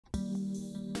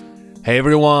Hey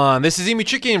everyone, this is Emu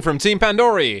Chicken from Team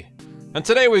Pandori, and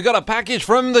today we've got a package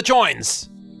from the Joins.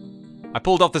 I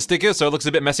pulled off the sticker so it looks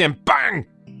a bit messy and bang!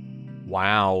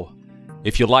 Wow.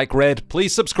 If you like red,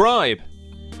 please subscribe.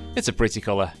 It's a pretty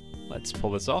color. Let's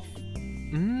pull this off.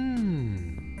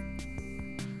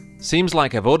 Seems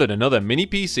like I've ordered another mini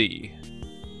PC.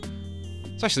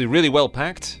 It's actually really well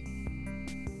packed.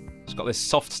 It's got this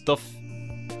soft stuff,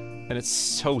 and it's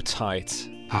so tight.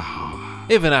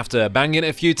 Even after banging it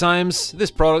a few times,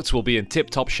 this product will be in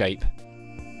tip-top shape.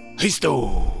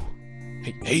 Hystou!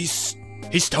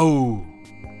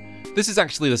 Hystou! This is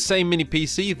actually the same mini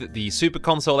PC that the Super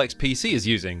Console X PC is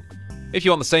using. If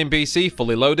you want the same PC,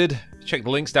 fully loaded, check the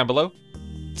links down below.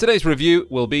 Today's review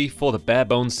will be for the bare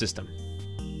bones system.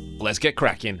 Let's get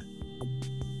cracking.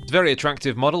 It's a very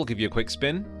attractive model, give you a quick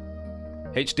spin.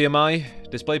 HDMI,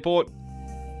 DisplayPort,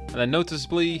 and then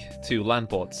noticeably 2 LAN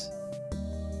ports.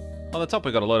 On the top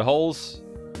we got a load of holes.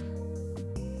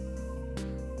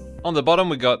 On the bottom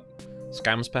we got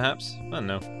scams perhaps? I don't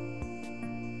know.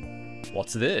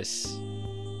 What's this?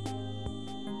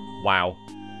 Wow.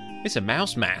 It's a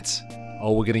mouse mat.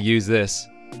 Oh, we're gonna use this.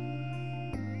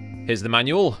 Here's the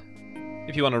manual.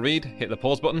 If you want to read, hit the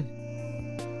pause button.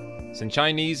 It's in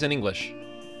Chinese and English.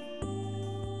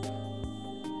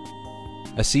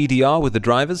 A CDR with the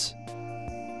drivers.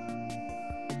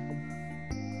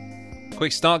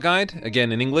 Quick start guide,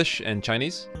 again in English and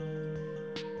Chinese.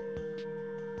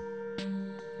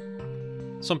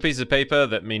 Some pieces of paper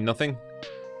that mean nothing.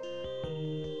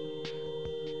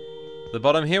 The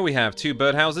bottom here we have 2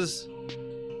 birdhouses.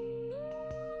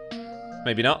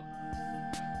 Maybe not.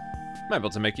 Might be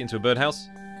able to make it into a birdhouse.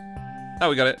 Oh,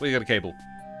 we got it. We got a cable.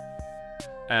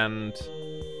 And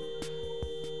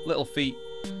little feet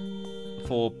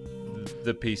for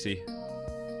the PC.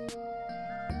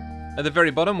 At the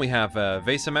very bottom we have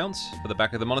VESA mounts for the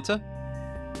back of the monitor.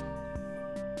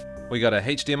 We got a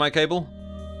HDMI cable.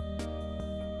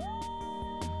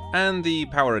 And the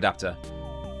power adapter.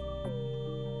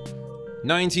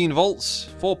 19 volts,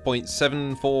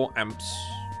 4.74 amps.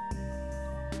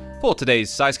 For today's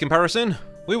size comparison,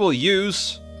 we will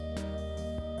use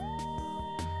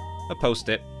a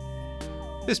post-it.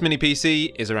 This mini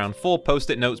PC is around 4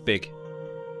 post-it notes big.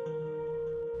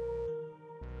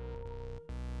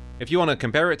 If you want to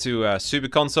compare it to Super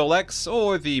Console X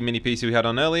or the mini PC we had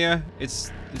on earlier,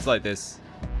 it's like this.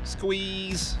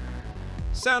 Squeeze.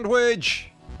 Sandwich.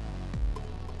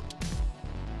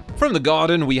 From the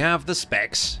garden we have the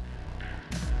specs.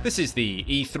 This is the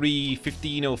E3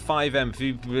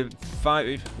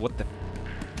 1505M5. What the?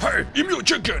 Hey, Emu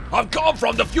Chicken! I've come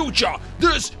from the future!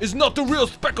 This is not the real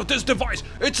spec of this device!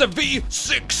 It's a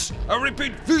V6! I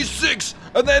repeat, V6!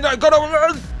 And then I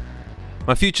gotta...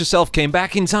 My future self came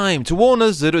back in time to warn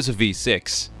us that it was a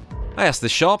V6. I asked the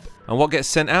shop, and what gets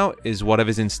sent out is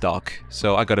whatever's in stock,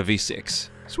 so I got a V6.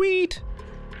 Sweet!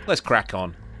 Let's crack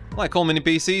on. Like all mini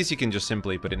PCs, you can just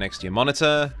simply put it next to your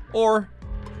monitor, or,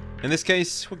 in this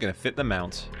case, we're gonna fit the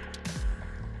mount.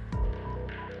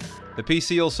 The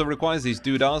PC also requires these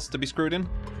doodahs to be screwed in.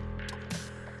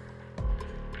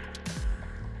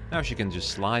 Now she can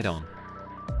just slide on.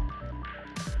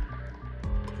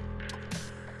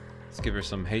 Let's give her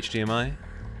some HDMI.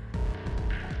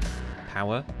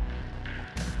 Power.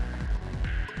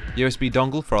 USB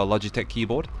dongle for our Logitech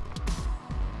keyboard.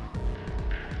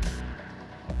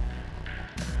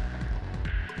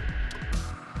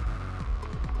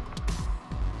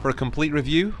 For a complete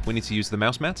review, we need to use the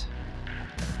mouse mat.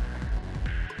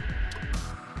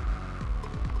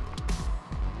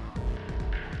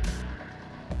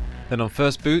 Then on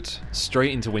first boot,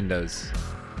 straight into Windows.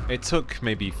 It took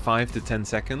maybe 5 to 10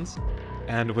 seconds,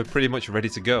 and we're pretty much ready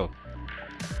to go.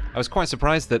 I was quite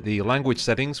surprised that the language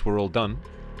settings were all done.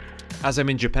 As I'm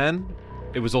in Japan,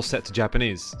 it was all set to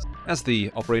Japanese. As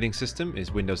the operating system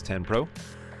is Windows 10 Pro,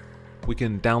 we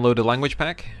can download a language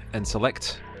pack and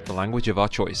select the language of our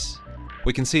choice.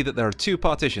 We can see that there are 2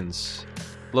 partitions.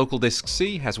 Local disk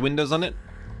C has Windows on it,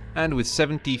 and with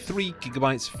 73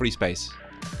 GB free space.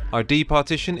 Our D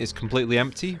partition is completely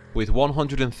empty, with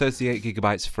 138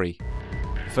 GB free.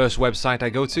 The first website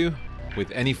I go to, with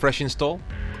any fresh install,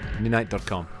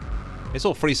 ninite.com. It's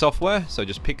all free software, so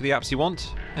just pick the apps you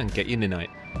want, and get your Ninite.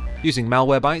 Using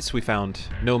Malwarebytes, we found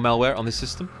no malware on this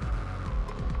system.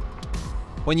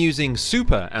 When using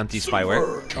Super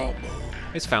Anti-Spyware,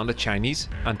 it's found a Chinese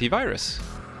antivirus,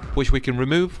 which we can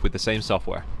remove with the same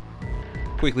software.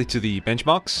 Quickly to the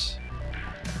benchmarks.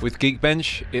 With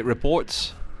Geekbench, it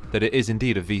reports that it is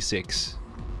indeed a V6.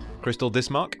 Crystal disk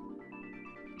mark.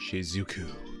 Shizuku.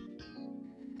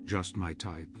 Just my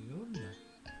type.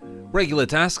 Regular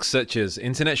tasks such as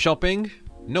internet shopping,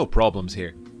 no problems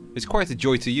here. It's quite a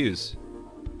joy to use.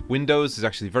 Windows is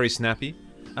actually very snappy,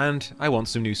 and I want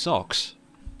some new socks.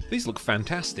 These look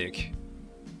fantastic.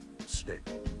 Stick.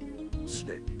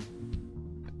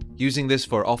 Using this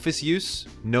for office use,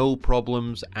 no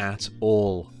problems at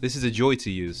all. This is a joy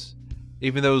to use.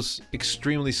 Even those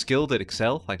extremely skilled at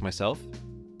Excel, like myself,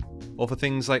 or for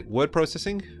things like word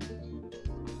processing,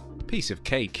 piece of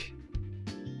cake.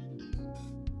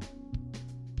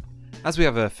 As we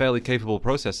have a fairly capable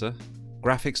processor,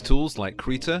 graphics tools like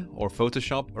Krita or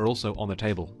Photoshop are also on the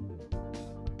table.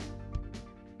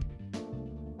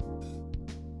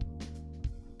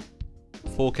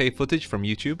 .4K footage from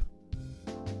YouTube.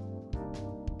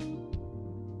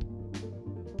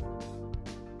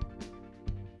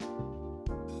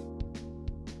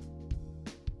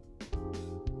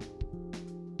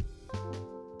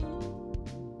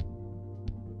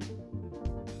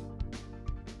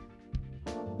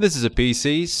 This is a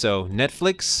PC, so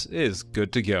Netflix is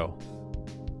good to go.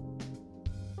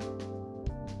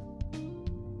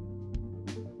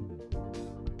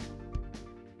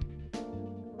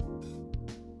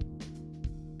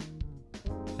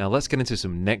 Now let's get into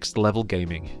some next level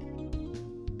gaming.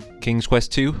 King's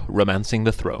Quest II: Romancing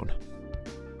the Throne.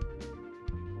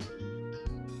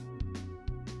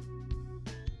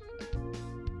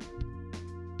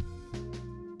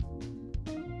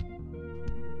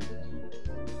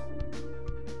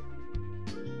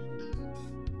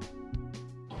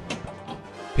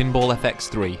 Pinball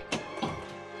FX3.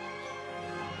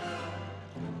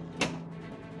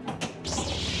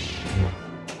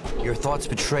 Your thoughts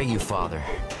betray you, Father.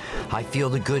 I feel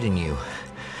the good in you.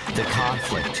 The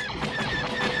conflict.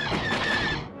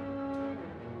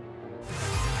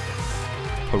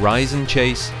 Horizon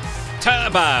Chase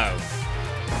Turbo!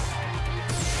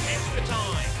 Extra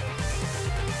time!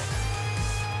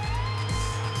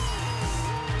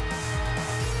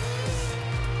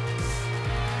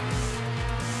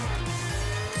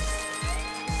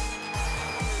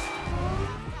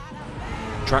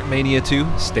 Trackmania 2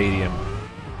 Stadium.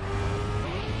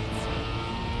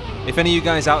 If any of you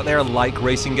guys out there like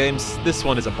racing games, this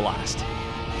one is a blast.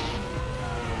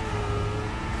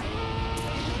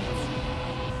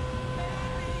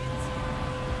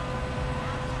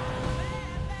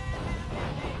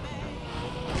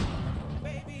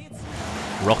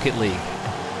 Rocket League.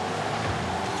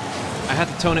 I had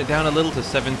to tone it down a little to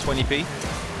 720p.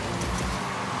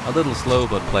 A little slow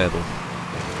but playable.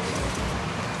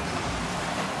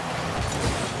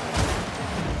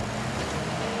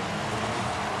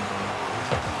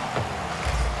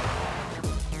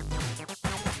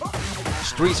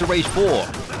 Streets of Rage 4.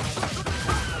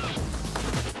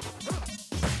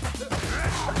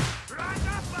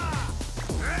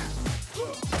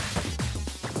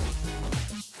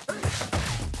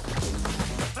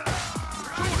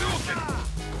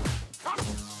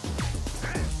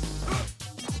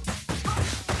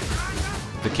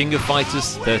 The King of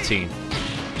Fighters 13.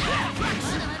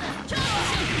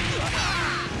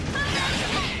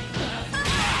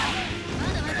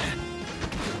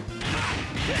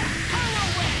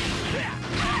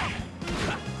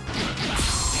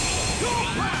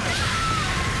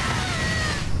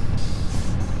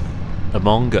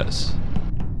 Among Us.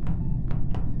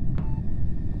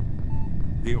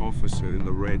 The officer in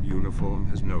the red uniform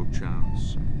has no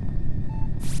chance.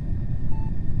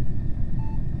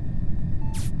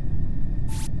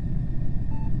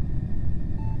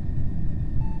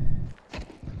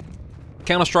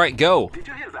 Counter-Strike Go!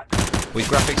 With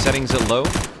graphics settings at low,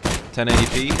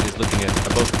 1080p is looking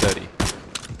at above 30.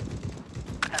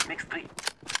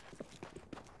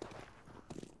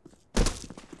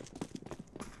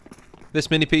 This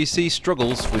mini PC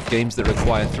struggles with games that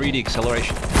require 3D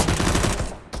acceleration.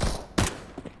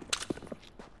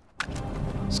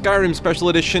 Skyrim Special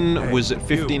Edition was at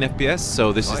 15 FPS,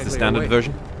 so this is the standard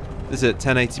version. This is at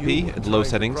 1080p at low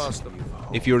settings.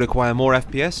 If you require more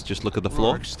FPS, just look at the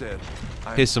floor.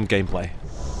 Here's some gameplay.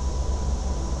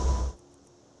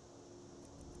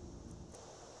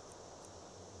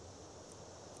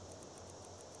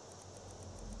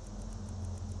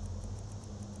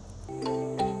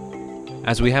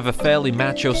 As we have a fairly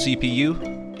macho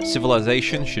CPU,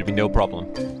 civilization should be no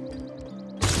problem.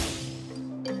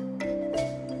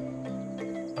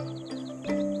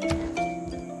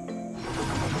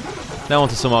 Now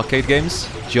onto some arcade games.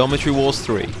 Geometry Wars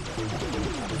 3.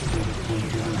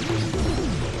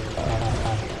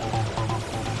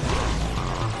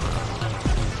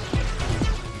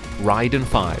 Raiden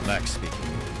 5. Max speaking.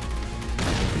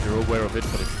 You're aware of it,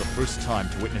 but it's the first time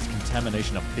to witness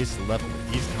contamination of this level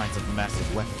with these kinds of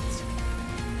massive weapons.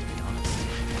 Be honest.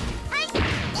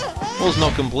 All's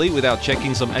not complete without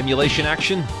checking some emulation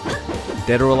action.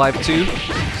 Dead or Alive 2,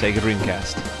 Sega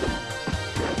Dreamcast.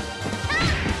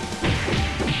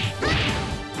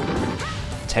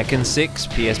 Tekken 6,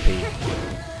 PSP.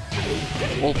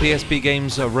 All PSP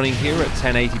games are running here at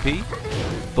 1080p.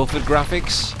 Buffered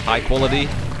graphics, high quality,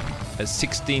 at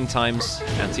 16 times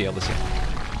anti-aliasing.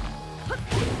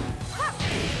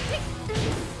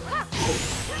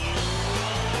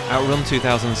 Outrun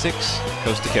 2006,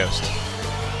 coast to coast.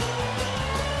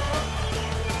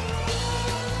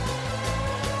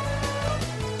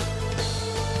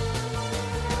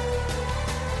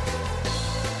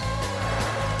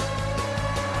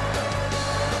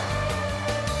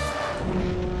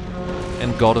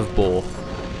 And God of War.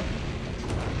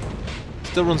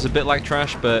 Still runs a bit like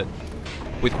trash, but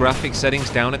with graphics settings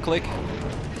down a click,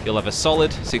 you'll have a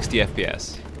solid 60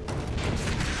 FPS.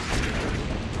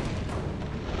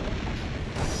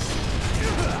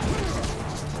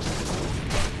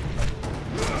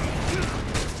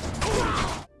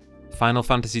 Final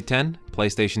Fantasy X,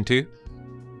 PlayStation 2.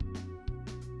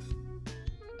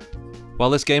 While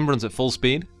this game runs at full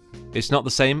speed, it's not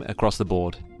the same across the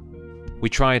board. We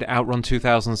tried Outrun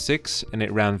 2006 and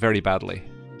it ran very badly.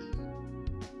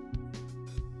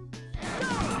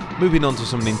 Moving on to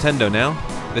some Nintendo now.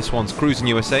 This one's Cruis'n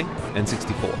USA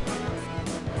N64.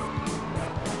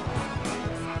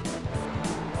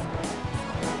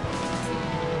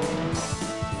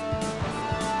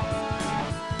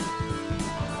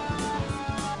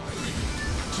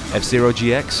 F-Zero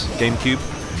GX,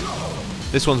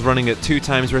 GameCube. This one's running at 2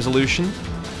 times resolution.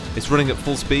 It's running at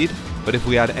full speed, but if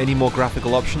we add any more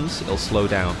graphical options, it'll slow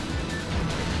down.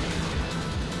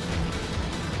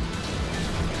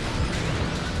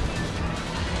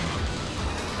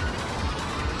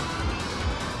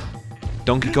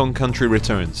 Donkey Kong Country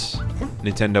Returns,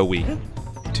 Nintendo Wii,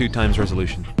 2 times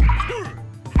resolution.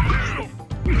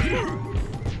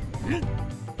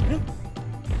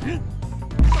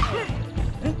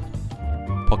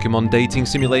 Pokemon Dating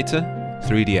Simulator,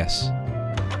 3DS.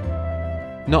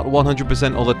 Not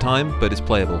 100% all the time, but it's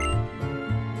playable. I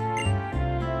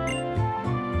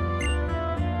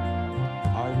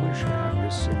wish I had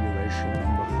this simulation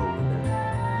in the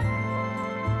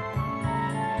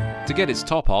folder. To get its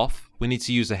top off, we need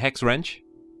to use a hex wrench.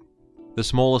 The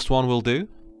smallest one will do.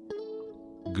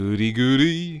 Goody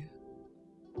goody.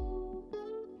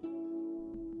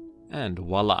 And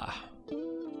voila.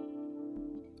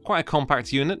 Quite a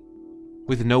compact unit,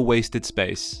 with no wasted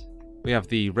space. We have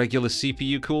the regular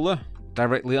CPU cooler.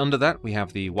 Directly under that we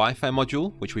have the Wi-Fi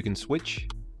module, which we can switch.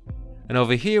 And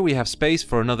over here we have space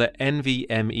for another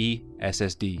NVMe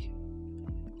SSD.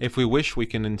 If we wish, we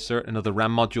can insert another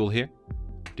RAM module here,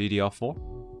 DDR4.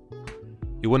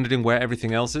 You're wondering where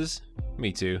everything else is?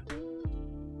 Me too.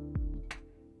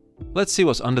 Let's see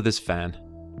what's under this fan.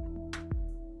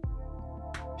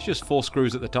 It's just 4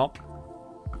 screws at the top.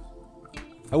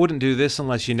 I wouldn't do this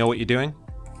unless you know what you're doing.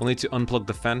 We'll need to unplug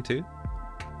the fan too.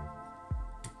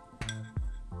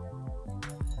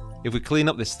 If we clean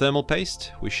up this thermal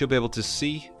paste, we should be able to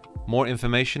see more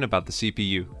information about the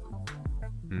CPU.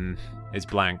 It's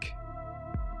blank.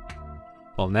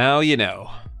 Well, now you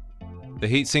know. The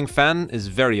heatsink fan is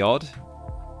very odd.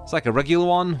 It's like a regular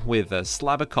one with a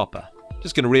slab of copper.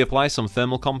 Just going to reapply some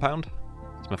thermal compound.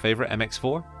 It's my favorite,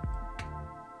 MX4.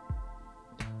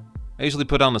 I usually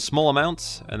put on a small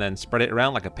amount and then spread it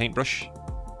around like a paintbrush.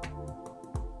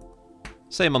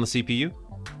 Same on the CPU.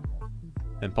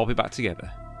 Then pop it back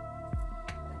together.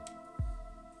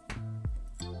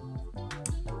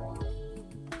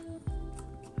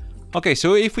 Okay,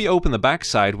 so if we open the back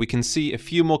side, we can see a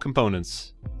few more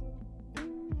components.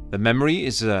 The memory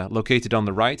is located on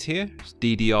the right here, it's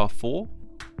DDR4.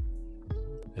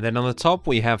 And then on the top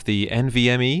we have the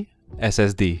NVMe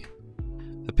SSD.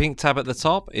 The pink tab at the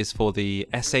top is for the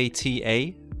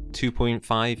SATA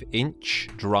 2.5 inch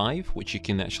drive, which you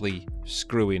can actually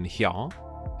screw in here.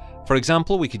 For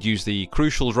example, we could use the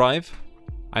Crucial drive.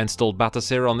 I installed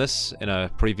Batocera on this in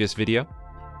a previous video.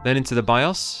 Then into the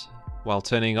BIOS. While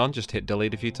turning on, just hit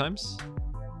delete a few times.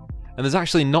 And there's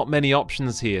actually not many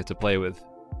options here to play with.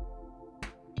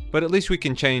 But at least we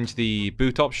can change the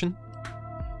boot option.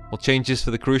 We'll change this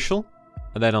for the Crucial.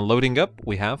 And then on loading up,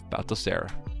 we have Batocera.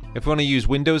 If we want to use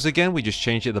Windows again, we just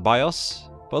change it to the BIOS.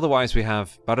 But otherwise we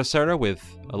have Batocera with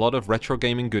a lot of retro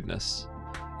gaming goodness.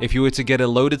 If you were to get a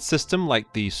loaded system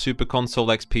like the Super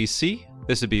Console X PC,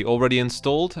 this would be already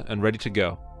installed and ready to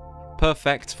go.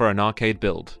 Perfect for an arcade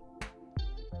build.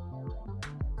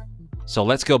 So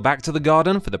let's go back to the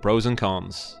garden for the pros and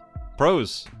cons.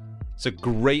 Pros. It's a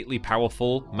greatly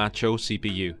powerful macho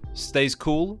CPU. Stays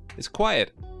cool, it's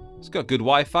quiet. It's got good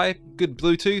Wi-Fi, good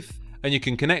Bluetooth, and you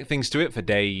can connect things to it for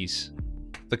days.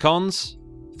 The cons?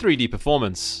 3D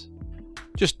performance.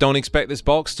 Just don't expect this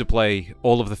box to play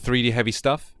all of the 3D heavy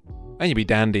stuff, and you'll be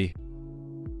dandy.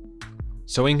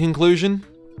 So in conclusion,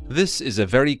 this is a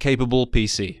very capable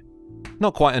PC.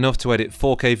 Not quite enough to edit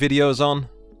 4K videos on.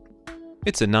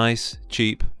 It's a nice,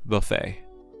 cheap buffet.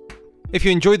 If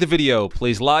you enjoyed the video,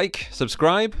 please like,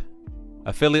 subscribe.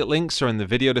 Affiliate links are in the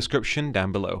video description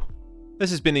down below.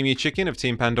 This has been Emu Chicken of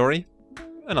Team Pandori,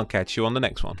 and I'll catch you on the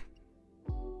next one.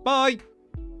 Bye!